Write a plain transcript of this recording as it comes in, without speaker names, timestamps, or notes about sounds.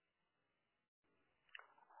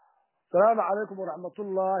السلام عليكم ورحمة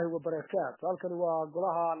الله وبركاته. halkan waa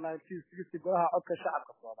golaha 1960 golaha codka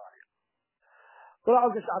shacabka Soomaaliyeed. golaha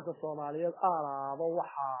codka shacabka Soomaaliyeed aalaaba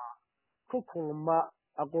waxa ku kulma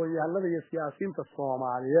aqoon-yahanada iyo siyaasiyiinta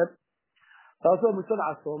Soomaaliyeed taasoo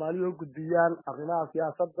mujtamaca Soomaaliyeed u gudbiyaan arrimaha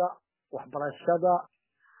siyaasadda, waxbarashada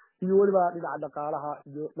iyo waliba dhinaca dhaqaalaha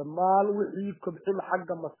iyo dhammaan wixii kobcin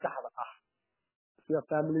xagga maskaxda ah sida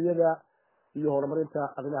familiyada iyo horumarinta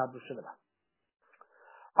arrimaha bulshada.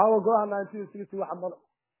 golaha 1960 waxa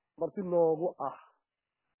marti loogu ah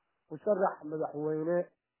Musharax Madaxweyne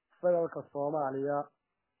Xildhibaanka Soomaaliya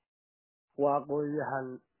waa aqoon-yahan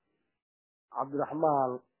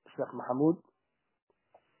Raxman Maxamud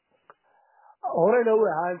horeyna uu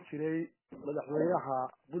ahaan jiray madaxweynaha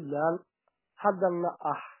Puntland haddana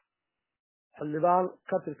ah xildhibaan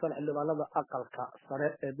ka tirsan xildhibaanada aqalka sare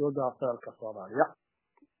ee dowladda federaalka Soomaaliya.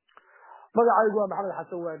 magacaygu waa Maxamed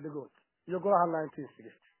Xasan Waadigood iyo golaha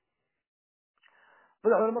 1960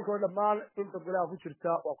 madaxweyne markoo dhammaan inta golaha ku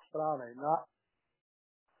jirta waa ku salaamaynaa.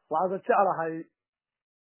 waxaan jeclahay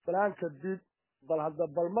salaan kadib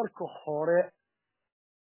bal marka hore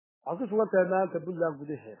waxaad ku sugan tahay maanta Puntland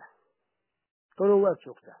gudaheeda tano waa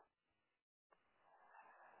joogtaa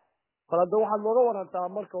hadda waxaad nooga warantaa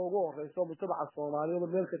marka ugu horeyso mujtamaca Soomaaliyeed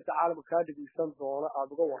meel kasta caalamka ka dhigaysan doona aad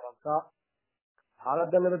uga warantaa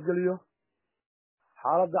xaaladda nabadgelyo,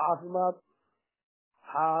 xaaladda caafimaad,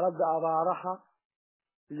 xaaladda abaaraha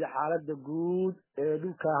iyo xaaladda guud ee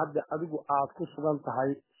dhulka hadda adigu aad ku sugan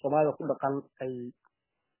tahay Soomaalida ku dhaqan ay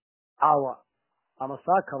caawa ama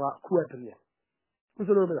saakaba kuwa taliya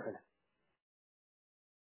kusoo madaxweyne.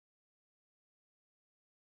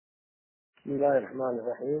 بسم الله الرحمن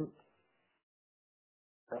الرحيم.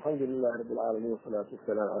 الحمد لله رب العالمين والصلاة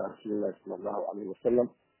والسلام على رسول الله صلى الله عليه وسلم.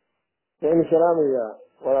 وإن سلام يا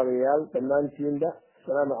وريال تمام تيندا.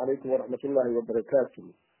 السلام عليكم ورحمة الله وبركاته.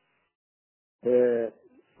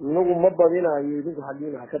 نقول مبادئنا يريد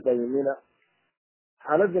حدينا هكذا يمينا.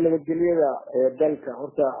 حالتنا المجلية دلك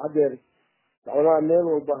هرتا عدر علماء مين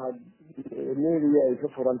وبها مين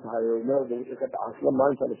يكفر أنت هاي ومين يكفر أصلا ما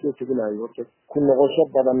أنت لشيء تقولها يورك كنا غشب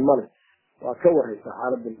بدن مال وكوره في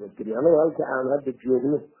حالة المجلية. أنا قلت عن هذا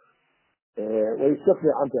الجيوبنا ويستفي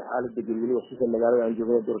عن حالة المجلية وخصوصا مجالنا عن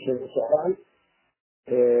جيوبنا دوشين السعران.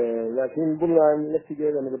 لكن قلنا نفسي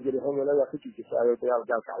جيدا المجلية هم لا يخشوا كسائر ويال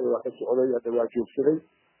قال كعيو وخشوا علي هذا واجب شري.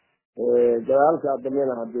 جلالك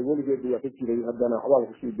عدمينا هذا يقول جيد وخشوا لي هذا حوال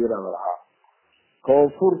خشوا بيران العا.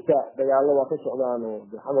 كونفورتا دجال وخشوا عنه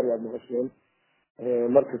بحمر يا ابن حسين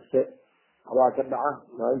مركز حوالك الدعاء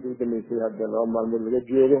ما أنت يدمي في هذا الأمر من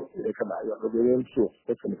الجيرو كبع يحضرين سوق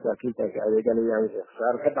بس مساكين كأي كانوا يعني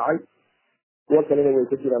خسارة كدعي وكانوا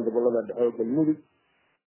يكثر عند الله الدعاء بالمدي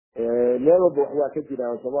لا يبغى هو كثير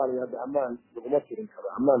عن صوماليا هذا أمان بمصر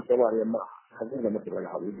أمان صوماليا ما خلينا مثل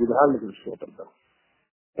الحال يجيب حال مثل الشوط ده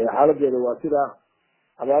حالة جواسرة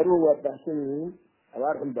أبارو وبحسنين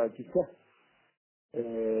أبارهم باكسة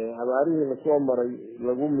أباريه مسوم مري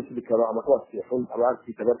لقوم مثل كلام مخلص يحون أبار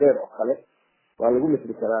في تبدير أو خلق ولقوم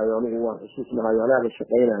مثل كلام يعني هو خصوصا هاي أنا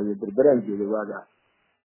الشقيين هاي بربران جيل واجع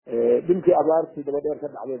بنتي أبار في تبدير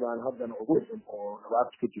كذا عليه بان هذا نقول أبار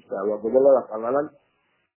في كذا وقبل الله قلالا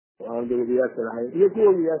وعند الولايات الهاي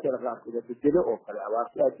يجوا الولايات الغاز إذا تجده أو خلق أبار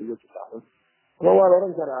لا تجده تساهم هو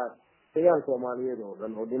لورن ترى سيان سومالية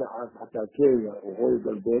لأنه دينا حتى كينيا وهو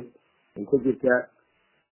البلد من كذا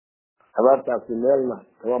أبارتها في ميلنا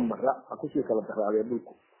كمان مرة أكوشي كلا تخلى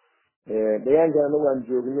بلكم بيان كان نوع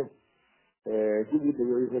جوجنا جديد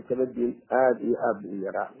يقول كبدين آد يأب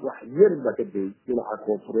يرى واحد يربى كده كنا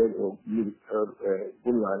حكوا فريد أو ملك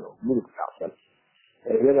بنيان أو ملك كعسل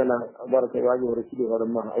لأننا أبارك واجه ورسولي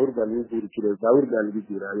غرمها أوربا اللي يقول كده أوربا اللي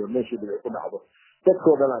بيجي رأيه ماشي بيقول حظه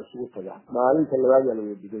تذكر لنا شو كذا ما علمت اللي واجه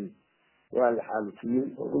اللي بيجي وعلى حاله فيه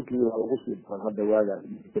وقلت له على غسل هذا واجه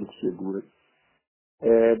يمكن شيء يقول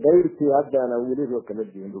دايرتي هذا أنا وليه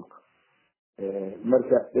وكمدين لك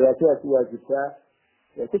مركز رئاسة واجبة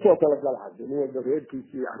كتوى طلب للحد إنه الدكتور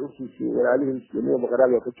كيسي عروسي شيء ولا عليهم إنه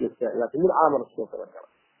بقرار وكتوى لكن من عامل الصوت رجع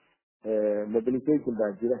مبنيتين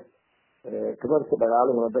باجرة كبر كبر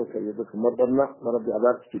على من ذلك يدك مرضنا مرض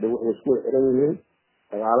عبارة كده وسكول إيرانيين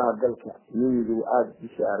على ذلك مين وعاد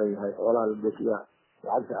بشعري هاي ولا البشيا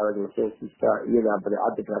وعاد على الصوت يستا يلا بدي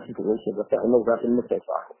عدك عشان توصل بس إنه ذات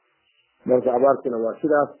المستشفى مرجع عبارتنا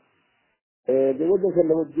واشرة بوجه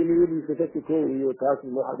كلمة جميلة ستكون يوتاس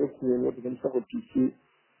المحدث من وجه المستقبل كيسي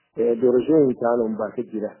دورشين كانوا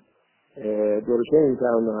مباشرة دورشين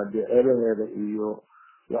كانوا هذا هذا إيو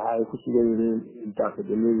وعاي كسرين إنتاج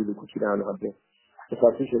جميل كسران هذا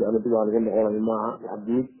تفاصيل أنا دوار جنب قرن معها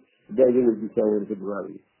حدود دايما بيساوي في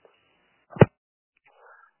الدواري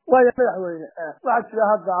ويا مدحوينه waxaad sida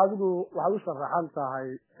hadda adigu waxa u sharaxan tahay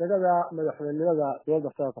shaqada madaxweynimada dowladda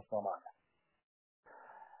federaalka Soomaaliya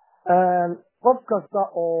qof kasta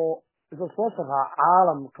oo isla soo sharaxa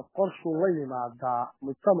caalamka qorshu la yimaada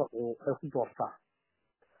mujtamacu ay ku doortaan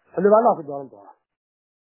xildhibaanada ku dooran doona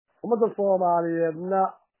ummadda Soomaaliyeedna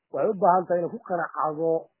waxay u baahan tahay inay ku qanacdo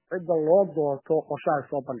cidda loo doorto qorshaha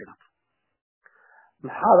soo bandhigto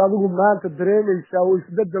maxaad adigu maanta dareemaysaa oo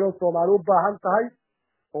isbedelo Soomaali u baahan tahay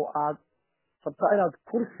oo aad sabta inaad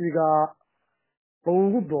kursiga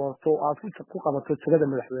ugu doorto aad ku qabato shaqada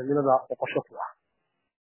madaxweynimada oo qorsho ku ah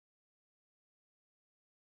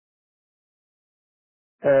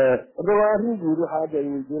arrin guud waxa ay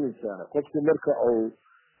weydiinaysaa qofkii marka uu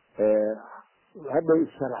hadda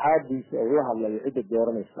sharaxaadiisa uu la hadlayo cidda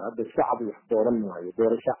dooranaysa hadda shacbi wax dooran maayo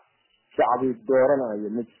doorasho shacbi dooranayo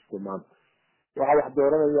ma jirto maanta waxa wax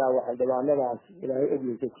dooranaya waxa dhawaanadaas ilaahay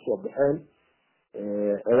ogeysa ku soo baxeen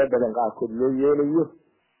codad badan qaarkood loo yeelayo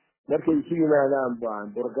markay isu yimaadaan baan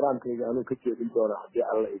programkayga anuu ka jeedin doona haddii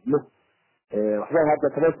alla idmo waxba hadda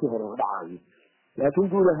kama sii hor dhacayo laakiin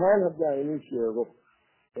guud ahaan haddii inuu sheego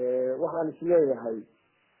waxaan isleeyahay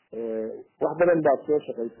wax badan baad soo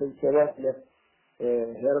shaqaysay Soomaaliya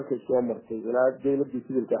heerarkay soo martay ilaa dowladii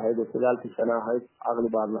sibilka ahayd oo 9 sano ahayd aqli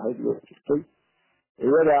baad lahayd oo jirtay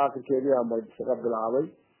iyada aakhirkeedii ama shaqo bilaabay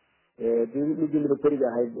dowladii militariga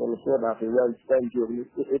ahayd oo lasoo dhaafay waan joognay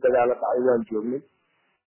wixii dagaalo dhacay waan joognay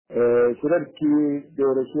shirarkii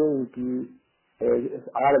doorashooyinkii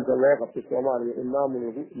caalamka loo qabtay Soomaaliya in maamul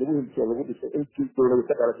lagu hilso lagu dhisay intii dowladda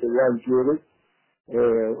ka dhalashay waan joogay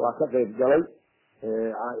waa ka qayb galay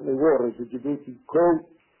ugu horreysay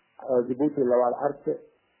Djibouti labaad arte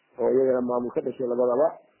oo iyagana maamul ka dhashay labadaba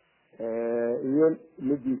iyo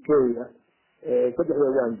midii Kenya saddexda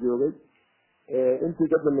waan joogay intii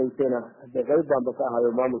ka dambeysayna qayb baan ka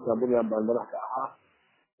ahayo maamulka Puntland baan madax ka ahaa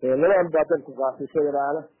labaan baadan ku qaatay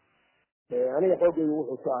shaqadaana aniga xoogaygu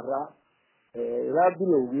wuxuu saaraa ilaa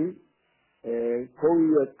bilowgii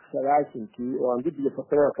كوي سلاسلكي وعند بدي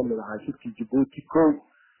فترة كم عاشر في جيبوتي كو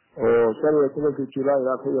وسنة كمان في جولاي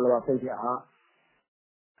لا كوي لا بتنجحها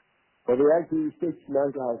وبيأتي ستيتس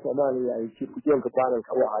مانكا سوماليا يصير كتير كتار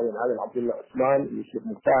الكوا عين هذا عبد الله عثمان يصير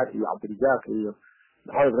مختار عبد الرزاق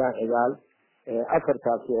محمد راعي قال أكثر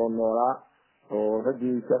تاسو النورا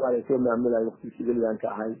وردي سبعة يوم نعملها وقت سيجليان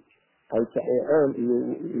كهاي هاي صحيحين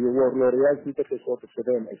يور لوريال في تكسوت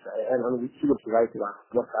السبعين صحيحين أنا بيصير في غاية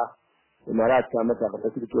الوقت إمارات كامتها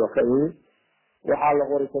قصدي توقعين وحال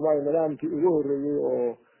غوري سماي ملام في أجور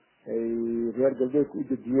أو غير جلدك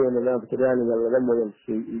وجديين ملام بترياني ولا لما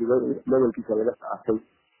الشيء اللي ما كيف ولا عصي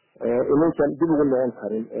إنه كان بيقول لنا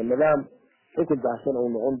أنكرين ملام حكم بعشان أو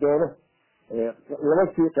نعون دونه لما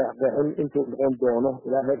في قاعدين أنتوا نعون دونه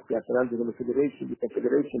إلى هذا كأسلام دون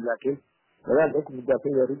الفيدريشن لكن ملام حكم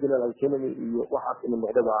الدافعين يريدنا الأوتونومي واحد من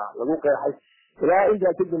الموضوع لو قاعد لا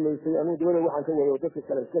إذا تبدو من شيء أنا دولة واحد كذا وتفكر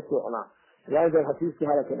كلام كسر أنا لا إذا حسيت في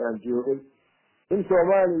هذا كلام جوهي إن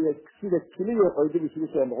سومالي كذا كلية قيد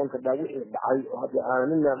بيصير مقول كذا وحي وهذا أنا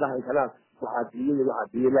منا له كلام وحدي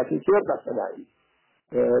لكن شو يبغى سماعي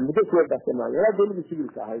مدة شو يبغى سماعي لا دولة بيصير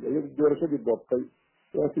كهاي يبغى دولة شو بيبطل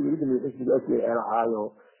يصير يريد من يصير أشياء أنا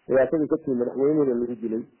عايو إذا كذا كتير من وين اللي يجي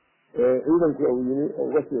لي إذا كأويني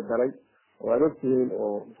وغسل دري وعرفتين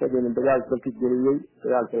وسجن من بلاد كل كجريء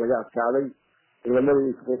بلاد كلاجات كعلي لما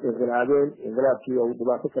يسقط الغلابين الغلاب كي أو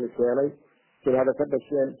دباسة الشيالي كل هذا كذا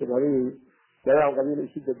الشيء كذا لا قبيل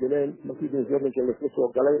يشد الدلين مكيد يزور من كل فلوس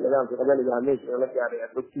وقلي لا في قبل الجامعة ولا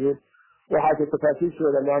يعني أدركتهم وحاجة تفاصيل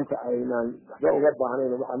ولا ما أنت عينان لا وقبل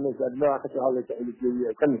عنين ومحمد أدنى حتى هذا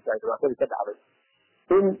الشيء كم ساعة وعطيه كتعب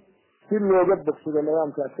إن كل وقبل في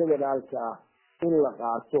النظام كأسد على إن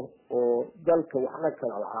لقاته وذلك وحنك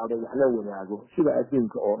على هذا وحلو ناقو شبه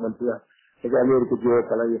أدينك أو من فيها إذا أمريكا جوا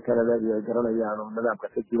كلا كندا يجرنا يعني ونظام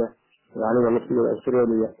كسجله يعني والمسؤول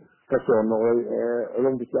الأسترالية كسر النووي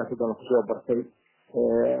علوم بالسياسة ده نخشوا برسي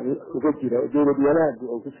وكذا دول ديانات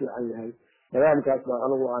أو كسر عليها نظام كاسمه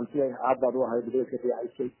أنا وعن فيه عباد واحد بدري كذي أي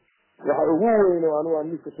شيء وهو إنه أنا وعن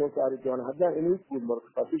نيك سوى تعرف أنا هذا إنه يكون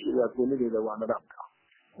مرتبط إذا كون لي لو أنا نظام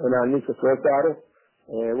أنا عن نيك سوى تعرف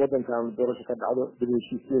وطن كان درجة كذا عدد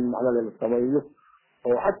بالشيء معنا للسماوية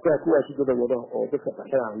وحتى كوا شيء كذا وده أو بس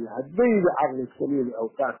أحيانا هدي بعقل السليم أو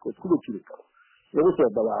كارك كله شيء كذا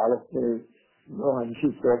يوصل بلا على نوع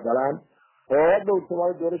الشيء سوى كلام وهذا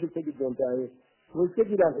السماوية درجة تجد دون تاعي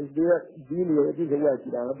ويسجل عن إزدياد ديني ودين هو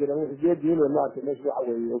كذا أنا بدنا إزدياد ديني ما تناش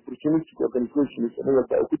وعوي opportunity organization هو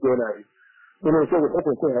كده هنا إنه يسوي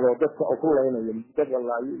حكم كله على بس أقول هنا يبدأ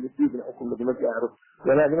الله يبدي الحكم بدون يعرف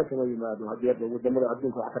ولا بس ما يمادو هذا ودمر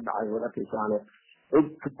عدين في حد عين ولا كيس على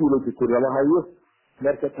كتير ما هي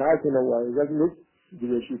مركز هاي نوع يجلس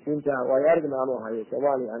dibashiisinta way aragna aanu hayo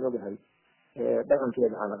Soomaaliya aan ogahay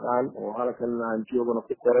dhaqankeeda aan aqaan oo halkan aan joogno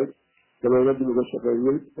ku koray dawladdu uga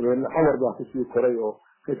shaqeeyay xamar baa ku sii koray oo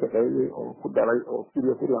ka shaqeeyay oo ku dhalay oo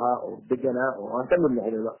sidii ku lahaa oo deganaa oo aan ka mid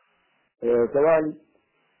noqday Soomaali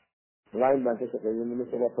line baan ka shaqeeyay min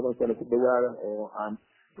 7 sano ku dhawaada oo aan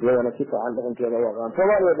iyadana si fiican dhaqankeeda u aqaan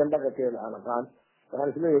Soomaaliya dhaqankeeda aan aqaan waxaan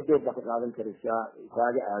isleeyahay dad ka qaadan karaysaa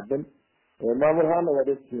kaaga aadan maamulhaana waa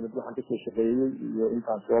dadkiina waxaan ka shaqeeyay iyo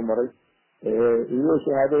intaan soo maray iyo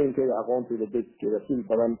shahaadooyinkayga aqoontayda dadkeeda si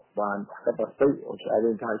badan baan wax ka bartay oo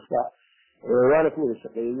shahaadooyinka haysta waana ku wada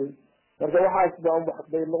shaqeeyay marka waxaas baan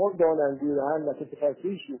waxbay noqon doonaan guud ahaan laakiin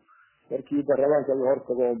tafaasiishu markii baarlamaanka la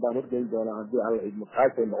hortago baan horgeyn doonaa haddii alla idmo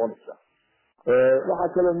qaatay noqonaysa waxaa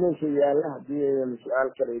kaloo meesha yaalla haddii ay su'aal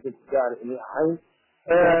kale idin gaar in ahayn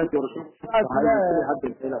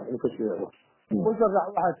musharax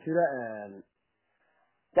waxaa jira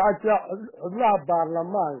xubnaha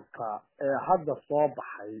baarlamaanka ee hadda soo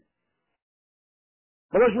baxay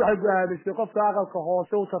noloshu waxay go'aamisay qofka aqalka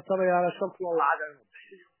hoose u tartamayaana 5 kun lacag inuu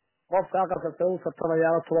bixiyo qofka aqalka sare u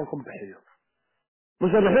tartamayaana 10 kun bixiyo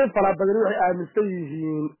musharaxiin fara badan waxay aaminsan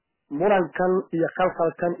yihiin murankan iyo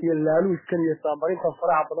khalkhalkan iyo laaluuskan iyo saamarinta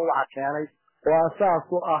faraha badan waxa keenay oo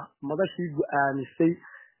asaas u ah madashii go'aamisay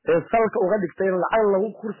ee salka uga dhigtay in lacag lagu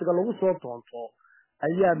kursiga lagu soo doonto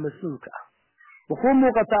ayaa mas'uulka ah wuxuu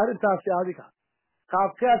muuqataa arrintaasi adiga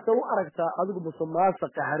qaabkeeda u aragtaa adigu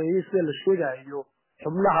musuqmaasuqa hareeyay sida la sheegayo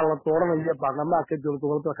xubnaha la dooranayo baarlamaanka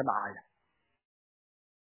dowladda ka dhacaya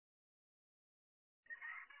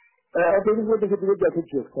haddii waddanka dibadda ka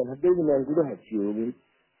joogtaan haddaynan gudaha joogin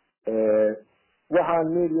waxaan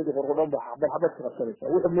meeliyada qorqodhan xabad ka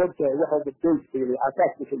qabsanaysaa wuxuu moogtahay waxa dadweyne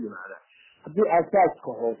asaaska ka yimaada haddii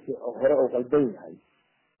asaaska hoose oo hore oo qaldan yahay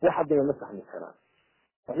wax hadda ma saxmi karaan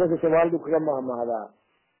marka Soomaalidu kaga maamahdaa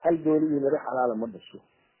hal dooli iyo madax xalaal ma dhasho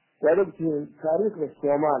waad ogtihiin taariikhda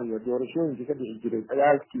Soomaaliya doorashooyinka ka dhixi jiray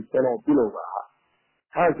dagaalkii sano bilowga ahaa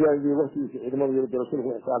xaaskii waqtigiisa ciidamada iyo doorashooyinka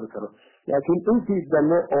ku xisaabi karo laakiin intii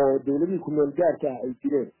dambe oo dawladii ku meel gaarka ah ay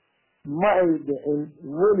jireen ma ay dhicin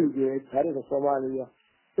weligeed taariikhda Soomaaliya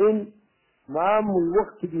in maamul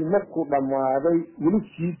waqtigii markuu dhamaaday weli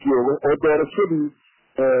sii joogo oo doorashadii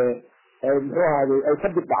muxuu ahaaday ay ka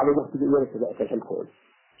dhacday waqtigii iyada ka xilkooda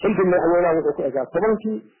xilkii madaxweynaha wuxuu ku ekaa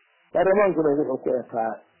 10kii baarlamaankuna wuxuu ku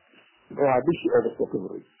ekaa muxuu ahaa bishii August ka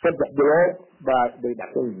horreysay 3 bilood bay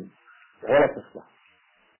dhacsan yihiin wala kasta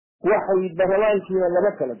waxay baarlamaankiina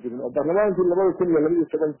laba kala jirin oo baarlamaankii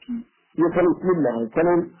 2012 iyo kala ismid maahan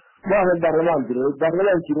kanin maahan baarlamaan jiray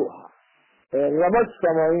baarlamaankii uu ahaa lama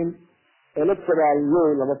samayn electoral law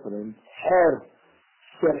lama samayn xeer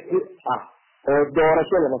sharci ah oo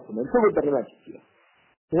doorasho lama samayn kuwa baarlamaankiisa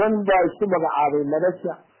wan baa isku magacaabay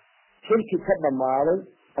madasha xilki ka dhamaaday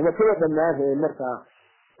ama kuwa dhamaaday markaa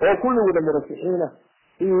oo kulli wada murashaxiina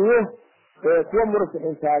iyo kuwa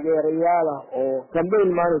murashaxiin taageerayaal ah oo campaign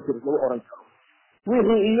manager lagu oran karo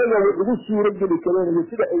wixii iyaga ugu suura geli kareen iyo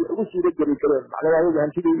sida ay ugu suura geli kareen macnaheedu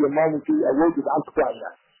hantidii iyo maamulkii iyo awoodii gacanta ku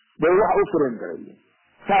hayaan bay wax u furan gareeyeen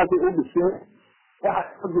saasi u dhisay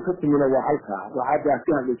waxa ka timina waa halkaa waxa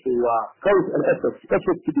ka hadlaysay waa cause and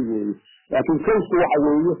effect weeye laakiin cause waxa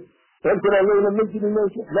weeye dadka leeyna ma jirin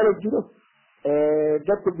mala jiro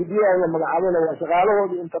dadka guddiyaha magacaabana waa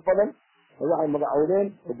shaqaalahoodii inta badan waxay magacaawdeen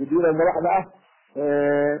guddiyaha madaxda ah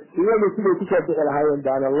iyagu sidoo ku soo bixi lahaayeen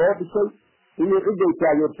baana loo dhisay iyo ciday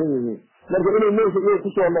taageersan yihiin marka inay meesha iyagu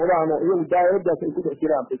kusoo noqdaan oo iyagu daayadaas ay ku dhex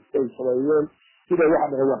jiraan bay sameeyeen sida waxa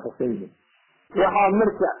dhacay waa qabsan yihiin waxaa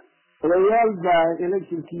marka odayaal baa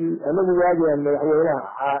electionkii anagu waagayaan madaxweynaha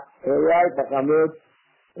ahaa odayaal dhaqameed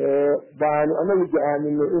baanu anagu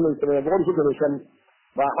go'aaminay inay sameeyaan 165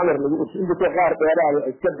 baa xamar lagu ursi inta qaar dheeraad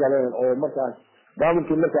ay ka galeen oo markaas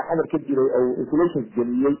maamulkii markaa xamar ka jiray oo inflation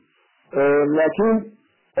geliyay laakiin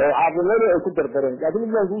caaqilada ay ku dardareen laakiin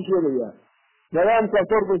midaan kuu sheegayaa nidaamka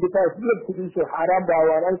 4.5 laftigiisa xaaraan baa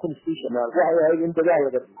waan unconstitutional waxay ahayd in dagaal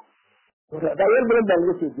laga dhigo dagaal badan baa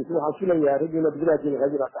laga soo jeestay waxaan filayaa raggiina dibadda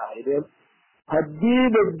qadira ka ahaydeen haddii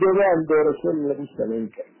dadweynaha doorasho lagu samayn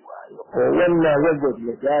kari waayo oo wanaagod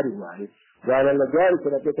la gaari waayo waana la gaari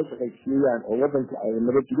karaa dadka ka shaqeeyaan oo wadanka ay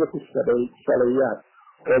nabadgelyo ku shaqeeyaan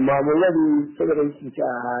oo maamuladii federaalka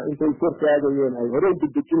ahaa intay kor taagayeen ay hore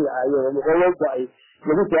degdegin lahaayeen oo muqawwada ay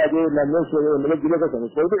lagu taagayeen meeshooda nabadgelyo ka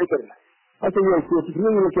sameeyay dhici kartaa hata iyo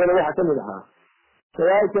fikriyada kale waxa kamid ahaa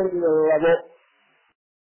sayaasan iyo labo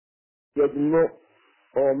yadmo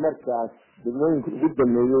oo markaas degmooyinka ugu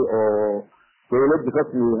dambeeyay oo dawladda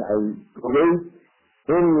rasmiga ay ogay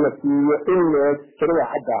in la siiyo in tirada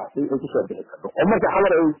xagga ay ku soo bixi karto oo marka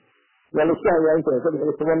xamar ay ولا الشهر يعني أنت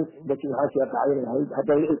تبي طبعا بس الحاجة تعين هاي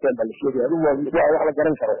حتى الإنسان بالشيء هذا هو على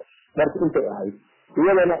جرن شرط بس أنت هاي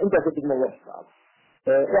ولا أنا أنت تجيب من وقت صعب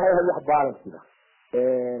واحد هذا واحد بعرف كده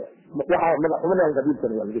واحد من القبيل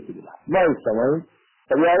كانوا يعملوا كده ما يسمعون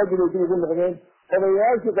طب يا رجل يجي يقول لك طب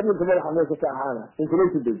يا أخي قبل كمان حماسة كهانة أنت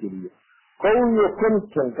ليش تدري قوي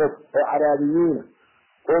كنت عربيين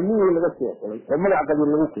ومين اللي بس يقول ومن عقد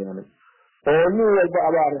الملوك يعني ومين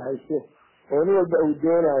يبقى بعرف هالشيء ومين يبقى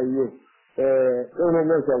ودينا أيه إنه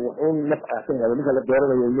مثلا وحين نفع فيها مثل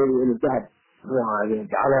الدورة اللي الذهب يعني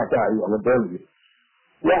على تاعي على الدولة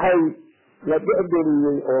waxay la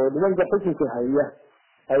dhexgeliyay oo nimanka xukunka haya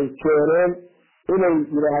ay keeneen inay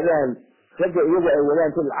yiraahdaan ragga iyaga ay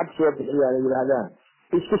wadaan in lacag soo bixiyaan ay yiraahdaan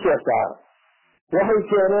isku soo saar waxay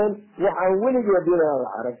keeneen waxaan weligeed dinaa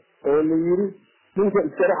arag oo la yiri ninka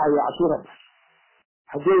iskaraxaya cashuura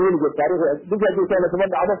hadii weligeed taariikh dinka ay kama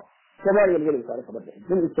dhacdo Soomaaliya weligeed taariikh ma dhicin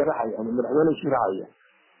din iskaraxaya ama madaxweyne shiraaciya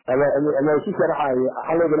ama si sharaxaya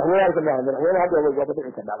xalay madaxweynaha hadda waa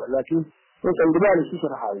badii ka dhacdo laakiin xildhibaan isku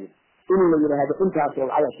sharaxayo in la yiraahdo intaas oo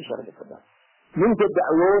lacag isku sharaxay kada ninka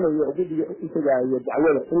dacwoonayo udiga isaga iyo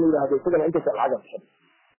dacwada in la yiraahdo isaga inta lacag bixin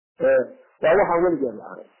waa waxa weligeed la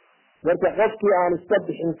arag marka qofkii aan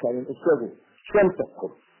istabixin karin isagu shanta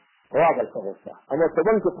kun oo aqal ka hoosta ama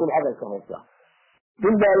 10 kun aqal ka hoosta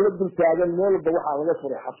din baa la dul taagan meel ba waxa laga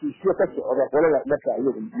furay xafiisyo ka socda qolada marka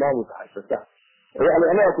iyagu maamulka haysata yani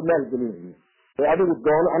anaga ku maal gelinayo adigu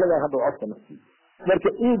doono anaga hadda codka nafsi marka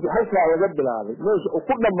iid halka laga bilaabay meesha uu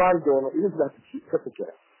ku dhamaan doono idinka ka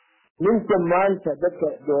fikira ninka maanta dadka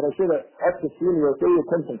doorashada codka siinayo iyo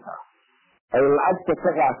kontonka ay lacagta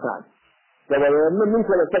ka qaataan dabadeedna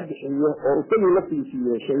ninka la tabixiyo oo isagu la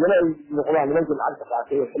fiisiyo shayna ay noqdaan nimanka lacagta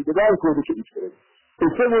qaatay xildhibaankooda ka iibsaday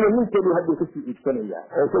isaguna ninka hadda ka sii iibsanaya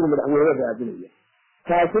oo isagu madaxweynaha raadinaya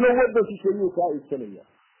taasina wadanka shayuu ka iibsanaya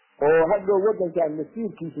oo hadda wadanka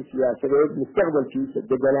masiirkiisa siyaasadeed mustaqbalkiisa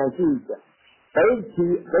deganaanshihiisa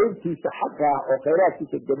qaybtiisa xaqa oo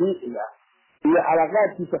khayraadkiisa dabiiciga iyo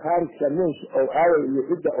calaaqaadkiisa khaarijka meesha oo aaway iyo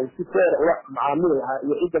cidda oo si feer ula macaamil lahaa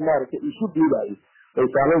iyo cidda maaragtay isu dhiibayo ay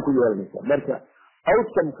saameyn ku yeelanaysaa marka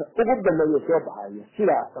outcome-ka ugu dambeeya soo baxaya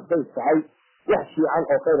sidaas hadday tahay wax fiican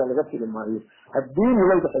oo khayra laga fili maayo haddii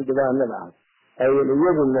nimanka xildhibaanada ah ay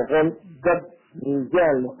iyagu noqon dad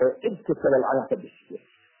miisaan oo cid kastaba lacagaha ka bixiya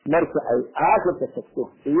marka ay aakhirka tagto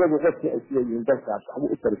iyagu qofka ay siiyeen dadkaas waxbu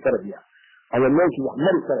u tari karaya ama meeshii wax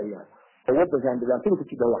mari karayaan oo wadankan dhibaatada ku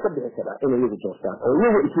jirta wax ka bixi karaa inay iyagu doortaan oo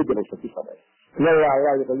iyagu isu dabaysa ku sameeyo la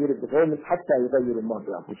laa yaqayir biqawmin hatta yaqayir ma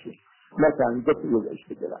bi anfusihim markaan dadka iyagu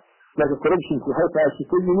isbedelaan marka corruptionku halkaas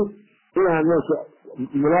ku yimid inaan meesha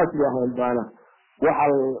munaasib ahayn baana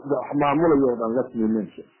waxa maamulayo dhan la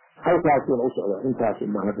siiyay halkaas oo u socda intaas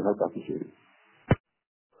ma hadda halkaas sheegay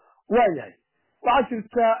waayahay waxaa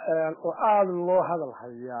jirta oo aad loo hadal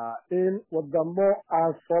hayaa in wadamo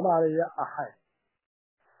aan Soomaaliya ahayn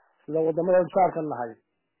sida wadamada jaarka nahay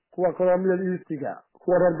kuwa Middle East-ga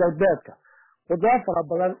kuwa reer galbeedka wadamo fara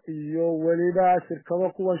badan iyo waliba shirkado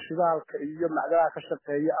kuwa shidaalka iyo macdanaha ka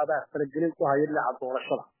shaqeeya abaar faragelin ku haya dhinaca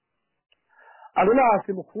doorashada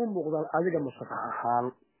arrimahaasi ku muuqdaan adiga musharax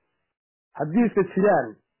ahaan haddii se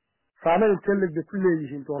jiraan saameyn kale ku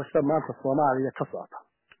leeyihiin doorashada maanta Soomaaliya ka socota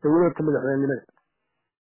dawladda madaxweynenimada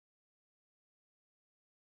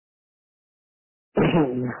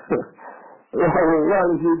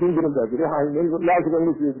waxaan isweydiin jirin baa jira waxaan laakiin in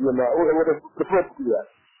isweydiiyo ma oo wada kafootiya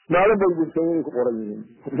maalin bay bulshooyin ku qoran yihiin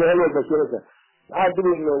meel walba shirka maxaa dib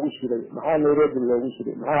loogu shiray maxaa Nairobi loogu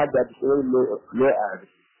shiray maxaa hadda bishay loo aaday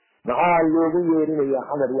maxaa loogu yeerinayaa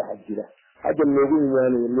xamar waxa jira hadda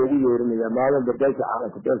loogu yeerinayaa maalin badalka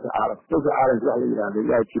caalamka wax la yiraahdo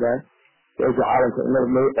yaa jiraan caalamka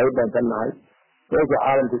inay aydan tanahay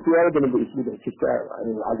caalamka siyaasadda bay isku jirtaa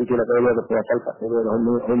waxa jira qaybada falka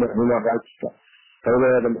هم راجعة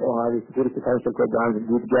هذا هذه security council كده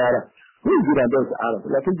guud gaara يجي عندهم عالم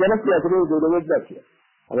لكن ده نفس الأسبوع دولة ذاتية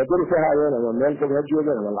هذا كل شيء هذا أنا ما نقدر هجوم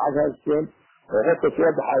أنا ما العجها الشيء وغطى شيء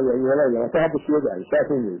بحاجة ولا ما تهب الشيء ده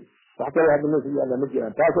شايفين حتى هذا الناس اللي أنا مجي أنا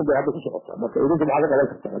تاسم بهذا الشيء خطأ ما تقولون كم حاجة على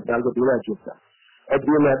كذا تعالوا تقولون شوفها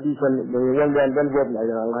الدين هذه من وين بنقول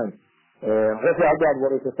على الله غطى عدد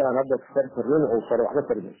ورثتان هذا فرن أو صار واحد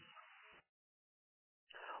فرن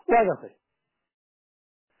واضح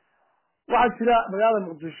waxaa jira magaalada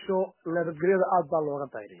Muqdisho nabadgelyada aad baa looga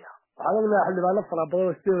dayriyaa waxaa laga yaabaa xildhibaano fara badan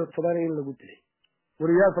oo 17 in lagu dilay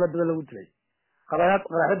wariyaal fara badan lagu dilay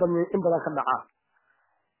qaraxyada in badan ka dhaca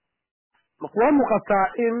maqwaa muuqataa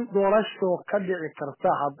in doorasho ka dhici karta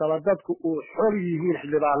haddaba dadku uu xor yihiin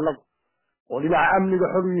xildhibaanadu oo dhinaca amniga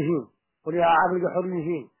xor yihiin oo dhinaca caqliga xor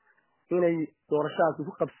yihiin inay doorashadaasi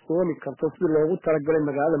ku qabsoomi karto si loogu talagalay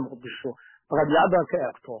magaalada muqdisho qadiyaddan ka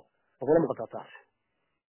eegto wala muuqata taas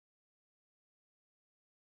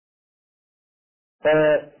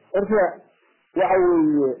orta waxa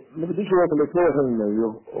weeye muqdisho waa la soo horeynayo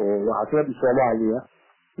oo waxa Soomaaliya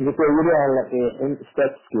inta weli aan la qeexin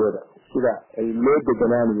statuskeeda sida ay loo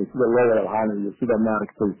deganaanayo sida loo wada lahaanayo sida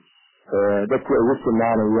maaragtay dadku ay u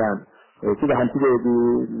sinaanayaan sida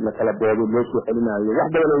hantideedii la kala boodo loo soo celinayo wax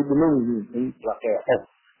badan ay dhiman yihiin in la qeexo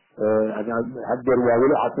hadda waa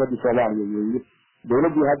weli caasimada Soomaaliya weeye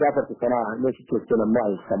dowladdu hadda 4 sano ah meesha joogtana ma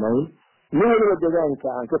ay samayn weliba deegaanka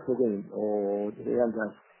aan ka fogeyn oo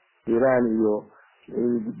deegaankaas Iran iyo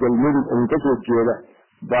galmudug oo ka soo jeeda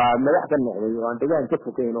baa madax ka noqday oo aan deegaan ka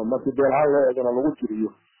fogeyn oo markii deelaan loo eegana lagu jiriyo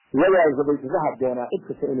iyaga ay sabaysaha doona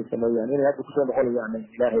idka inay sameeyaan inay hadda ku soo noqonayaan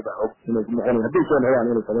ilaahay baa og inay noqonayaan hadday soo noqdaan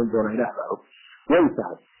inay sameyn doonaan ilaahay baa og way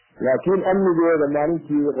tahay laakiin amnigeeda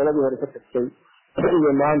maalintii qoladii hore ka tagtay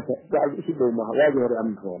iyo maanta dacad isu dhow maaha waagii hore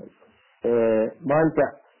amni roonay maanta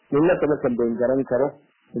ninna kama kambeyn garan karo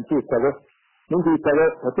intuu tago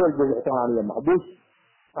hotel buu ku haaniya maxbuus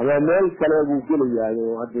ama meel kale buu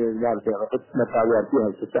gelayaa hadda maartay qad mataawaar ku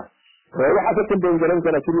haysata waxa ka kambeyn garan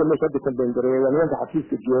kara kaliya meesha ka kambeyn gareeya nimanka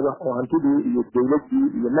xafiiska jooga oo hantidii iyo dawladii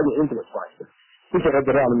iyo magaciinta la isku haysta si sharci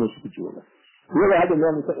darrada meesha ku jooga iyaga hadda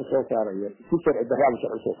meel ka soo saaraya si sharci darrada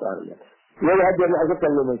soo saaraya iyaga hadda waxay ka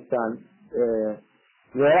kalluumaystaan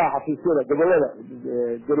meelaha xafiisyada gobolada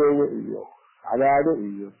garowe iyo cadaado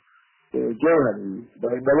iyo jawhar iyo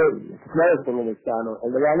baydhabo iyo kismaayo kalluumaystaan oo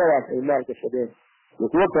xildhibaanadaas ay maalka shadeen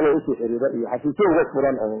kuwo kale u soo xiriira iyo xafiisyo uga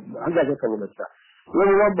furan oo xagga ka kalluumaystaan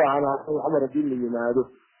iyagu ma baahna waxmar hadii la yimaado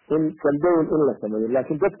in kambeyn in la sameeyo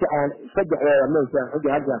laakiin dadka aan saddexda meesha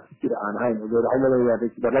xagga hadda jira aan ahayn oo umaleeyaa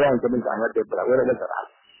barnaamijka ninka aan hadda balawada la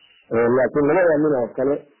sharxay laakiin lama min oo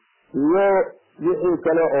kale iyo wixii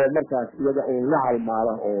kale oo markaas iyaga uu la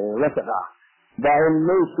halmaalo oo la socda baahin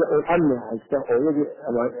meesha oo amni haysta oo iyaga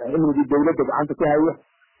amniga dawladda gacanta ku haya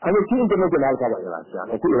ama kii internet halka ba ilaashaan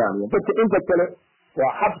oo ku ilaaliyo dadka inta kale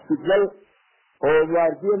waa xabsi gal oo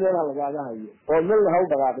waardiyo meelaha lagaaga hayo oo meel hawl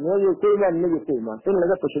dhaqaaqin iyo kooban in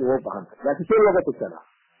laga tasho oo baahan laakiin si laga tashana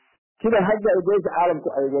sida hadda ay dadka caalamku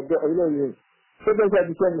ay wado ay leeyihiin sidoo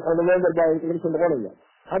December November baa inta lagu noqonaya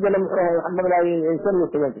hadda la muxuu Muhammad Laaye ay sano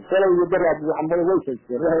toban sano iyo daraad Muhammad way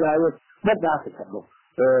sheegay waxay madax ka qabo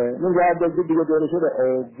nin hadda guddiga doorashada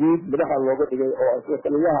guud madaxa looga dhigay oo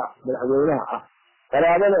asaliyaha madaxweynaha ah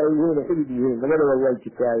qaraabada ay yihiin xidid yihiin labadaba way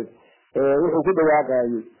jirtay wuxuu ku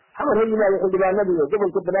dhawaaqay xamar hay'adaha xildhibaanada iyo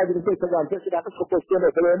gobolka banaadir intay tagaan sida ka shaqeeyeen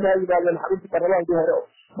oo kale ma yidaahdeen xarunta baarlamaanka hore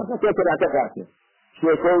marka ka kala ka qaatay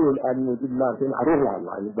sheekooyin aan mudid maartin caruur la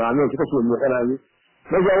hadlayo baanooyinka ka soo muuqanayo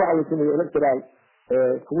maja waxa la sameeyay electoral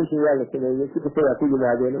commission yaa la sameeyay si kasta ku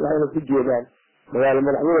yimaadeen waxayna ku jeedaan magaalo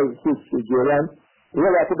madaxweyne isku jeedaan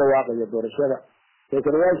iyaga ku dhawaaqaya doorashada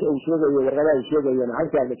secretary uu sheegayo warqadaha uu sheegayana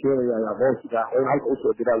halka la keenayo aqoonsiga oo halka uu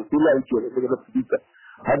soo diray si la jeedo sida dadkiisa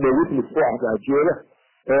hadda witness ku ah jeeda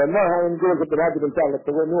ما هو نقول في هذا الإنسان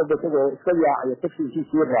تقول إنه بتقول سيا يكفي شيء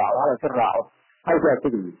سرعة وهذا سرعة هاي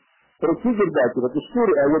تقولي الرسيجر ذاتي الدستور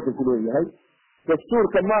أود كلية هاي دستور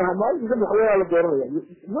كمان ما يجمع حوالي الدورية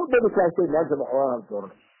مو بس شيء ما يجمع حوالي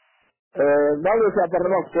الدورية ما يسمع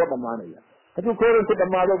برنامج صوت معنا هذا كورن كده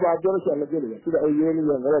ما له بعد دورية اللي جريه كده أيامي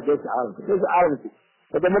ولا جيش عالم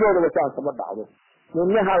هذا ما له بس عن سمع بعضه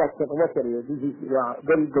من هذا التقمصر يجي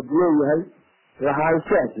بالقبلية هاي waxaan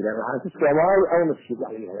sheegay waxaan Soomaali oo nafsi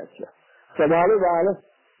galay Soomaali baale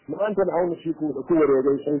maanta oo nafsi ku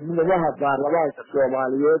wareegay xildhibaanada baarlamaanka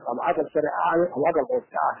Soomaaliyeed ama aqal sharci ama aqal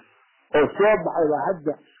qorshaha oo soo baxay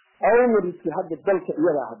hadda oo markii hadda dalka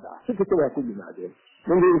iyada hadda si kasta ku yimaadeen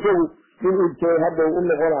ninka isagu hadda uu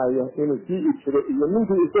noqonayo inuu sii iibsado iyo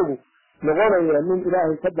ninka isagu noqonayo nin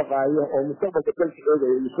Ilaahay ka baqaayo oo mustaqbalka dalka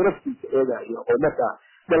eegayo iyo sharaftiisa eegayo oo markaa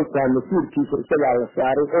dalka masiirkiisa isaga la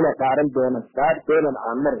saaray ina qaaran doona saarteena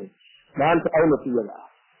aan marin maanta ayna fiiyada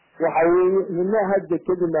waxa weeye ninna hadda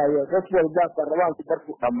kadinaya qof walba baarlamaanka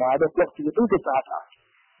markuu dhamaado waqtiga inta saacada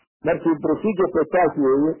markii procedure taas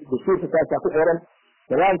weeye procedure taas ku xiran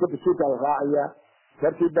baarlamaanka procedure la raacaya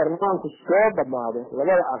markii baarlamaanku soo dhamaado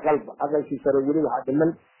labada aqalkii sare weli waxa dhiman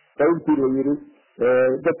qaybtii la yiri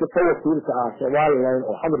dadka tawfiirka ah Soomaaliland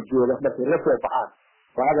oo xamar jooga markii la soo baxaan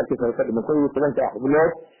وهذا كيف يقدم كل ثمان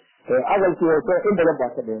حبلات هذا الشيء إن بدأ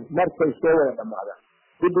بعدين مركز يستوى ولا ماذا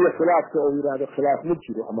بدي خلاف أو هذا خلاف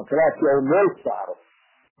مجرى أما خلاف أو ملك صار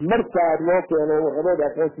مركز موقع أنا وغنود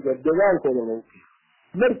أقوس الجيران كله موقع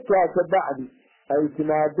مركز بعد أي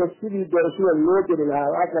كما دستي درسوا اللوجن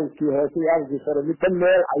لها أكل في هذه أرض صار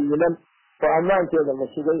متمر عينا فأمان كذا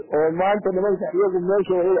المسؤول أو ما أنت من يجي يوم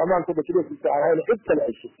ماشي هو أمان كذا كذا في الساعة هاي حتى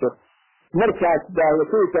العشرة markaas baa la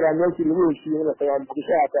tegi karaa meeshii lagu heshiiyey in la tagaa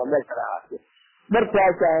muqdisho meel kale ahaatee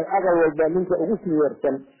markaas aqal walba ninka ugu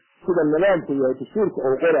siyeersan sida nidaamku yahay dastuurka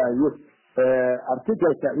uu qoraayo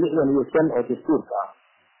artikelka 65 oo dastuurka ah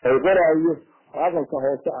ay qoraayo aqalka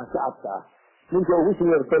hoose ah shacabka ah ninka ugu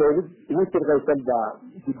siyeersan ugu sirqaysan baa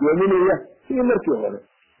gudoominaya sidii markii hore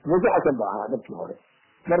musharaxan baa ahaa markii hore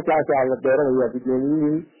markaasaa la dooranaya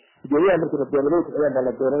gudoomiyaha markii la dooranay kuxiyaan baa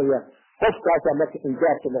la dooranaya qofkaasaa marka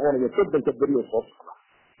injaarka noqonaya soddonka beriyo soo socda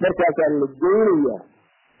markaasaa la geynaya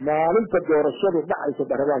maalinta doorashadu dhacaysa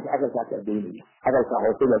baarlamaanka aqalkaasaa geynaya aqalka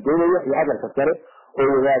hoose la geynaya iyo aqalka sare oo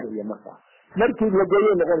wadaagaya markaa markii la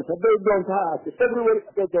geeyo noqonaysa hadday doonto ha ahaatee february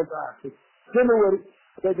hadday doonto ha ahaatee january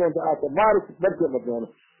hadday doonto ha ahaatee maaris markii la doono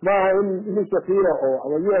maaha in safiira oo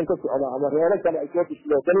ama un ka socda ama reero kale ay soo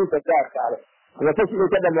dislo daliinta gaarka ale ama fashigii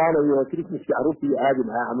ka dhamaanayo christmaska caruurta iyo aadi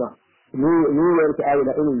lahaa ama new yearka aadi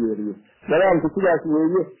lahaa inuu yeeriyo nidaamku sidaas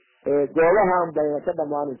weeye golahan bayna ka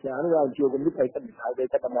dhamaanaysaa aniga aan joogo mid ay ka dhigtahay bay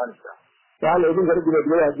ka dhamaanaysaa waxaan idin kala jira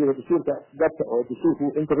golaha jira dastuurka dadka oo dastuurku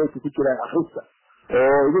internetka ku jiraan akhriska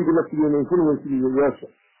oo idinku laftigeena influence iyo yeesha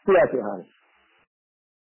sidaasay ahaanay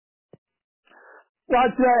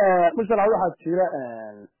musharax waxaa jira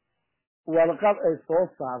warqad ay soo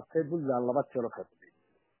saartay puntland 2 jeer ka dib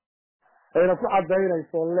ayna ku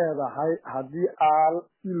cadaynayso leedahay haddii aan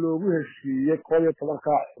si loogu heshiiyey 11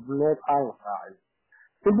 xubnood aan la raacin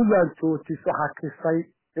puntland joojiso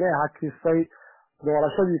inay hakisay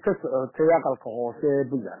doorashadii ka socotay aqalka hoose ee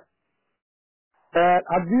puntland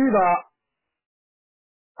haddiiba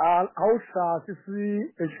aan hawshaasi si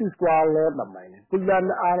heshiisku aan loo dhamaynin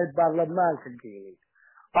puntlandna aanay baarlamaanka geenin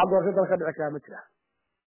wax doorasho dalka dhici karaa ma jira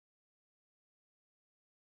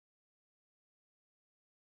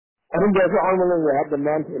arrintaas waxaan umaleeyahay hadda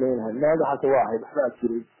maanta ilaynahay maanta xase waa ahayd waxbaa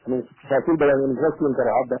jiray tafaasiil badan in ka siin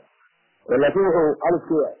karo hadda laakiin wuxuu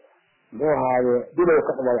alifku muxuu ahaaye bilow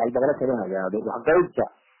ka dhamaad albaqra kama hagaado wax qaybta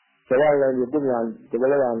somaliland iyo puntland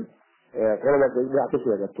goboladan qolada dhinac ka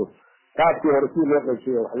sheegato qaabkii hore si loo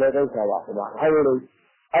qaybsay wax loo qaybtaa waa xumaa maxaa yeelay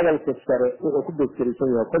aqalka sare wuxuu ku beeskarisan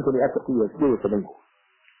yahay 54 ku yahay 17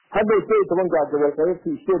 hadda 17 gobol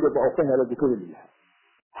qaybtii isheedaba oo ka helo dukada leeyahay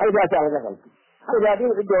halkaasaa laga qalbay halkaa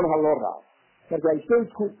dhinaci doona ha loo raaco marka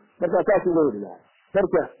stateku markaa saas uga heli lahaa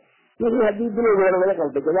marka wixii haddii bilowga hore laga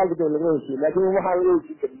qalbay gadaalka doon lagama heshiye laakiin waxaa laga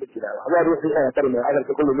heshiin ma jiraan waxbaa wixii ay qarimaya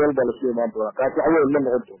aqalka kulli meel baa lasoo imaan doonaa taas wax weyn ma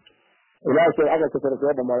noqon doonto ilaa shay aqalka sare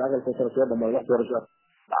soo dhamaado aqalka sare soo dhamaado wax doorasho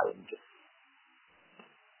dhacay ma jiro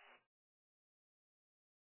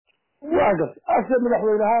waagas ashe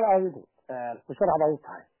madaxweynahaan adigu musharax baa u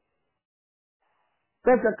tahay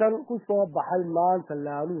dadka kan ku soo baxay maanta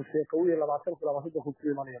laaluushe kawiya 20 ku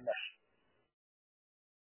imanaya meesha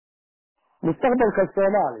mustaqbalka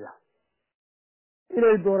Soomaaliya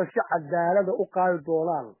inay doorasho cadaalada u qaadi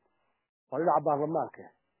doonaan walaal baarlamaanka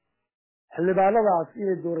xildhibaanadaas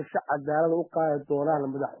inay doorasho cadaalada u qaadi doonaan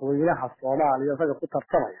madaxweynaha Soomaaliya isaga ku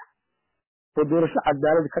tartamaya oo doorasho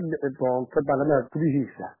cadaalad ka dhici doonto baarlamaanka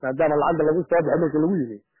gudihiisa maadaama lacag lagu soo baxay meesha lagu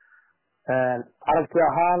yiri aragti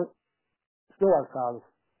ahaan soo qaado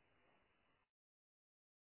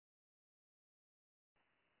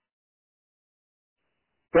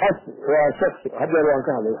taas waa shakhsi hadda waan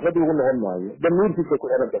ka hadlay waxba ugu noqon maayo damiirkiisa ku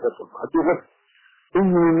xiran dadka haddii qof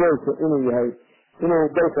inuu yahay inuu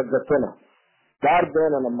dalka gatana daar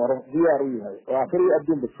doonana maro diyaar u yahay oo aakhiri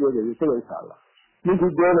adduunba sheegayo isaga u taala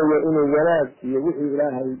ninkii doonayo inuu wanaag iyo wixii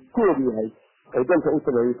ilaahay ku og yahay ay dalka u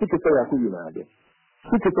sameeyo si kasta ku yimaadeen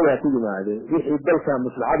wixii dalka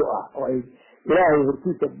maslaxadu ah oo ay ilaahay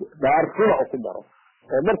hortiisa daar kula ku maro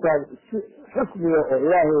oo markaas xukmiga oo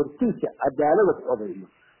ilaahay hortiisa cadaalada ku odayo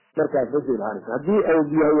markaas rajay lahaanaysa haddii ay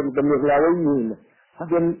yahay damiir laawayihiin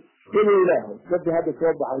haddan ilaahay dadka hadda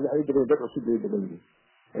soo baxay waxay direen dad cusub ay badan yihiin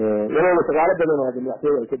walaalo shaqaale badan oo hadda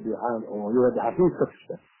madaxtooyada ay ka buuxaan oo iyada xafiis ka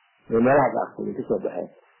fishta meelaha qaarkood ay kasoo baxeen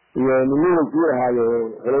iyo nimin wasiirahaayo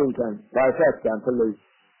xolooyinkan baasaaskan kolley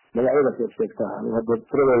magacyada sheegtaa hadda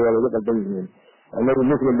tiradooda waa laga qalban yihiin annagu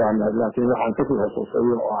muslim baan nahay laakiin waxaan kasii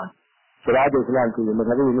hooseeyo oo aan shariicada islaamka iyo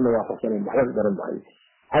madhabadii mina waafaqsanayn waxba ka garan mahayo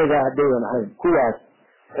haygaa haddaydan ahayn kuwaas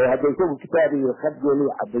oo hadda isagu kitaab iyo khad gooni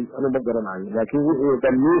caday anu ma garanayo laakiin wixii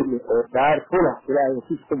damiirle oo daar fula ilaahay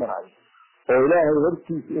hosiis ku marayo oo ilaahay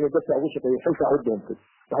hortiisa inuu dadka ugu shaqeeyo xilka u doontay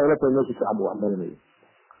waxay la tahay meesha shacab wax marinayo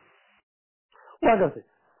waa gartay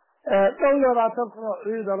dhowr labaatan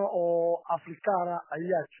ciidan oo afrikaana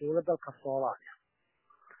ayaa jooga dalka Soomaaliya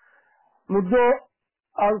muddo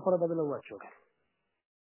aad fara badan waa jooga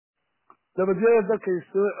dabadiyada dalkay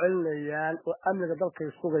soo celinayaan oo amniga dalkay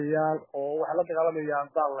sugayaan oo waxa la dagaalamayaan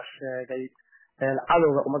dal la sheegay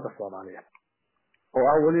cadowga ummadda Soomaaliyeed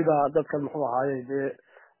oo waliba dadka muxuu ahaayay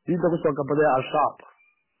diinta ku soo gabaday al-shabaab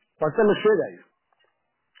waxa la sheegayo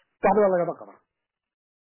waxba laga baqara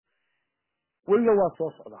weliba waa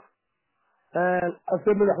soo socdaa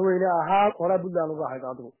asal madaxweyne ahaan hore Puntland uga hayda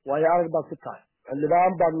adigu way arag baad ku tahay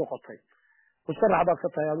xildhibaan baad noqotay musharax baad ka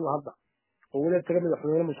tahay adigu hadda oo weli taga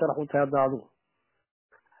madaxweyne musharax u tahay adigu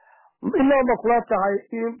ilaa kula tahay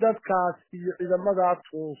in dadkaas iyo ciidamada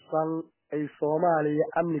tuusan ay Soomaaliya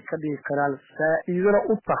amni ka dhigi karaan faa'iido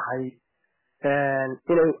u tahay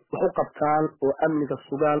inay wax u qabtaan oo amniga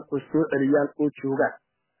sugaan oo soo celiyaan oo joogaan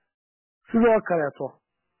sidoo kaleeto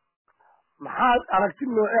maxaad aragti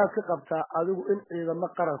noocaad ka qabtaa adigu in ciidamo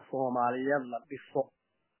qaran Soomaaliyeed la dhiso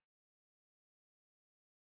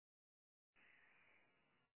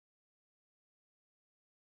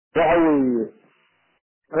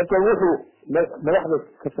wuxuu madaxda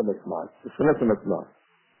ka samaysmaa isla samaysmaa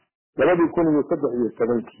labadii kun iyo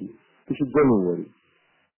 13 bishii January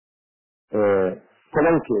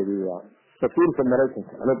tobankeedii waa safiirka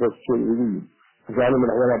Mareykanka anaga soo iibiyay waxaana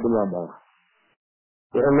madaxweynaha Puntland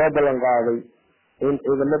wuxuu noo ballan qaaday in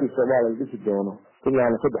ciidamadii Soomaaliya dhisi doono ilaa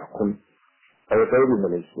 3,000 ay qaybi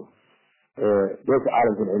malayso dadka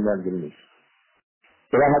caalamka ay maalgelinayso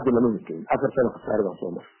ilaa hadda lama yaqaan 4 sano khasaarada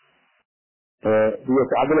Soomaaliya iyo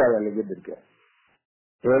tacabila ayaa laga dirgaa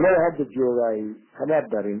meelaha hadda joogay kama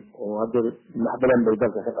darin oo hadda maxbalan bay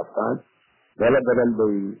dalka ka qabtaan meelo badan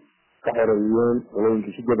bay ka xoreyeen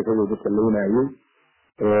haweenkii shidada ka wada saleenayeen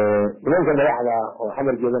nimanka madaxda oo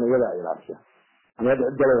xamar jeedana iyada ay ilaasha ama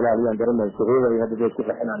dadka ilaaliyaan dareemay suuqyada iyo dadka ku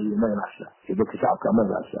xixinayeen ma ilaasha dadka shacabka ma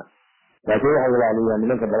ilaasha laakiin waxa ilaaliyaan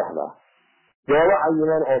nimanka madaxda doowa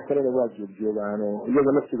ayaan oo kale waa joogaan oo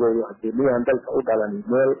iyaga nafsigooda hadii niman dalka u dhalan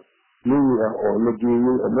meel niyo oo la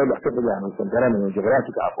geeyay oo meel wax ka dhigaan oo sandaranayo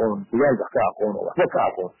juqraafiga aqoon siyaasada ka aqoon oo wax ka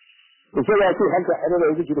aqoon isaga ay halka xirada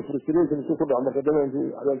ugu jiro frustration ku dhaco marka dadku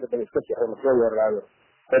adeenta bay iska soo yaraayo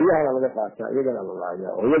qariyaha laga qaataa iyagana la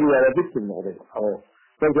laayaa oo iyaga waa dib noqday oo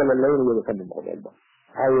dadka la leeyahay ka noqday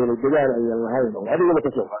ayay degaan ay lahayn oo adiga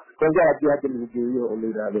ka soo qaatay kan hadii hadda lagu geeyo oo la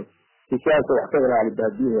yiraahdo siyaasada wax ka ilaali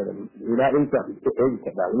baadiyeeda ila inta ay ka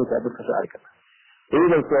dhacdo inta dadka soo arkaa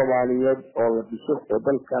ciidan Soomaaliyeed oo la dhiso oo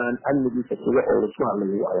dalkan amnigiisa suga oo isku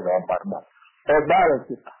hadlayo ay rabaan barma oo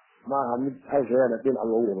balance ma aha mid hal shayna din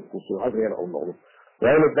Allah uu ku hal shayna uu noqdo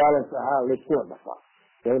waa in balance ah la isku dhafa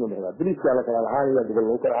waa in la biliska la kala haaniya dib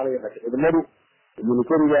loo kala haaniya ciidamadu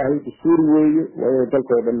military yahay Suuriye waa in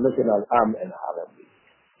dalkooda national army and army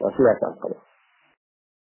waa sidaas qaba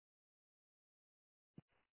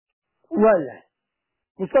waayahay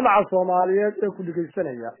mujtamaca Soomaaliyeed ee ku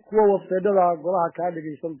dhigaysanaya kuwa websaydhada golaha ka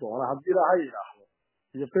dhigaysan doona hadii la hayraahdo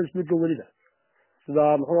iyo Facebook waliba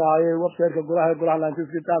sida muxuu ahaayay website-ka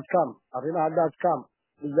golaha1960.com arimaha.com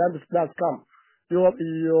websidhada.com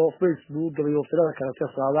iyo Facebook iyo websaydhada kale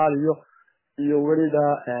ee Soomaaliya iyo waliba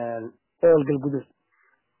all galgudud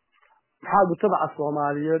maxaa mujtamaca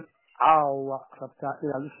Soomaaliyeed caawa rabtaa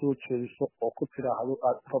inaad soo jeediso oo ku tiraahdo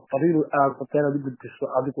fariin aad rabtaa inaad gudbiso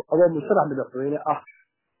adigu adoo musharax madaxweyne ah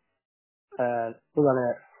mudane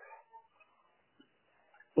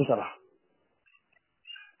musharax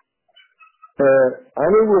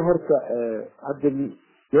anigu horta hadda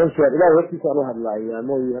yeesha ilaa waqtiisa aan hadlayaa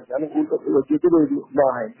mooyee anigu ujeedadoodu ma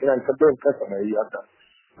ahayn inaan kadoon ka sameeyo hadda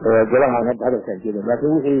golahan hadda hadalkan jeedo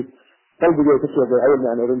laakiin wixii qalbiga ka soo baxay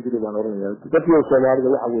ayaan oran jiray baan oranayaa dadka Soomaalida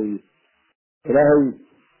waxa weeye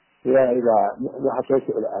ilaahay waxa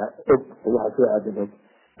soo socda waxa soo aadan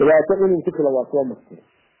ilaa in ku kala waa soo martay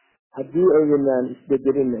hadii aynan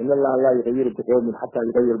isbedelin in Allah la yaqayir biqawmin hatta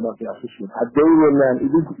yaqayir ma fi anfusihim hadii aynan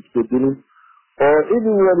idinku isbedelin oo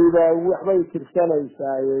idin waliba waxbay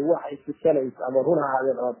tirsanaysaa waxay tirsanaysaa ama run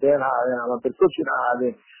ahaadeen ama been ahaadeen ama perception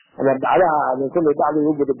ahaadeen ama dhacdaha ahaadeen kullu dhacday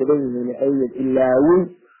ugu badan yihiin ay ilaawin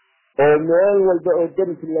oo meel walba oo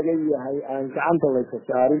daris laga yahay aan gacanta la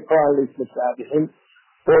saarin oo aan la isla saabixin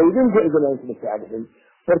oo idinku idin isla saabixin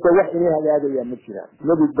marka wax inay hagaagaya ma jiraan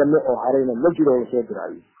nabi dambe oo harayna ma jiro oo soo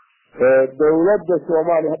diraayo dawladda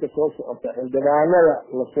Soomaaliya hadda soo socota xildhibaanada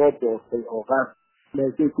la soo doortay oo qaar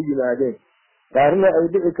meeshay ku yimaadeen qaarna ay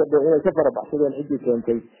dhici karto inay ka farabaxsadeen cidii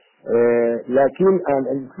keentay laakiin aan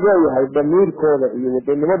isleeyahay damiirkooda iyo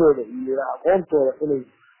wadanimadooda iyo aqoontooda inay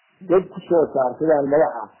dad ku soo saarsadaan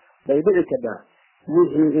madaxa bay dhici kartaa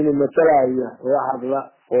wixii inuu matalaya oo hadla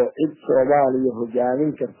oo cid Soomaaliya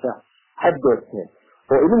hogaamin karta haddoodteen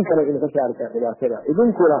oo idinkana in ka saarta dhibaatada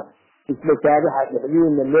idinkuna isla saabaxa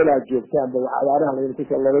dhexdiina meela joogtaan baa calaaraha la ku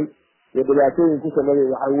salladay iyo dhibaatooyin ku salladay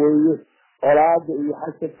waxa weeye olaada iyo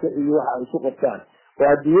xasadka iyo waxa ay ku qabtaan oo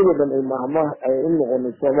adduunyada dhan ay maahmaah ay in noqon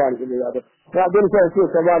Soomaaliya inay aad raadin soo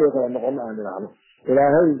Soomaaliya kala noqon aan ilaahno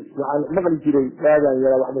ilaahay waxaan maqli jiray baadan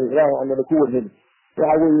yara waxba ilaahay aan ku wareegay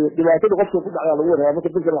waxa weeye dhibaatada qofka ku dhacda lagu wareego marka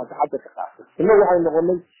dadka la taxadar ka qaato inna waxay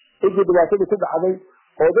noqonay cidii dhibaatada ku dhacday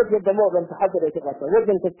oo dadka damo dhan taxadar ay ka qaataan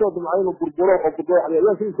wadan kastoo dumcaynu burburo oo burburo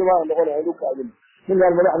xayawaan si sabaa noqonay aynu kaadin min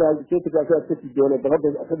madaxda halkeedka ka sii doonay dabada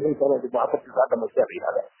afadin sano dib ma qabti saada ma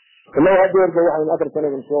shaqeeyada inna hadeer waxaan afar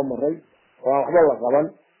sano soo maray oo waxba la qaban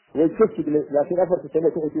way ka signay laakiin afar sano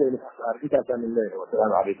ku xigay inay xasaar intaas aan leeyahay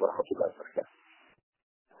wassalaamu calaykum warahmatullahi wabarakatuh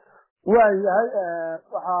waayahay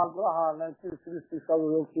waxaa golaha 1960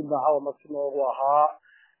 sawirkiisa maxaa masnoogu ahaa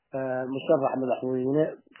musharax madaxweyne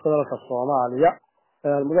federaalka Soomaaliya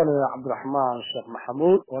mudane Raxman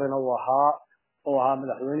Maxamud warina uu ahaa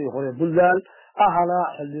madaxweynihii hore Puntland ahana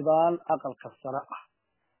xildhibaan aqalka sare ah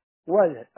waayahay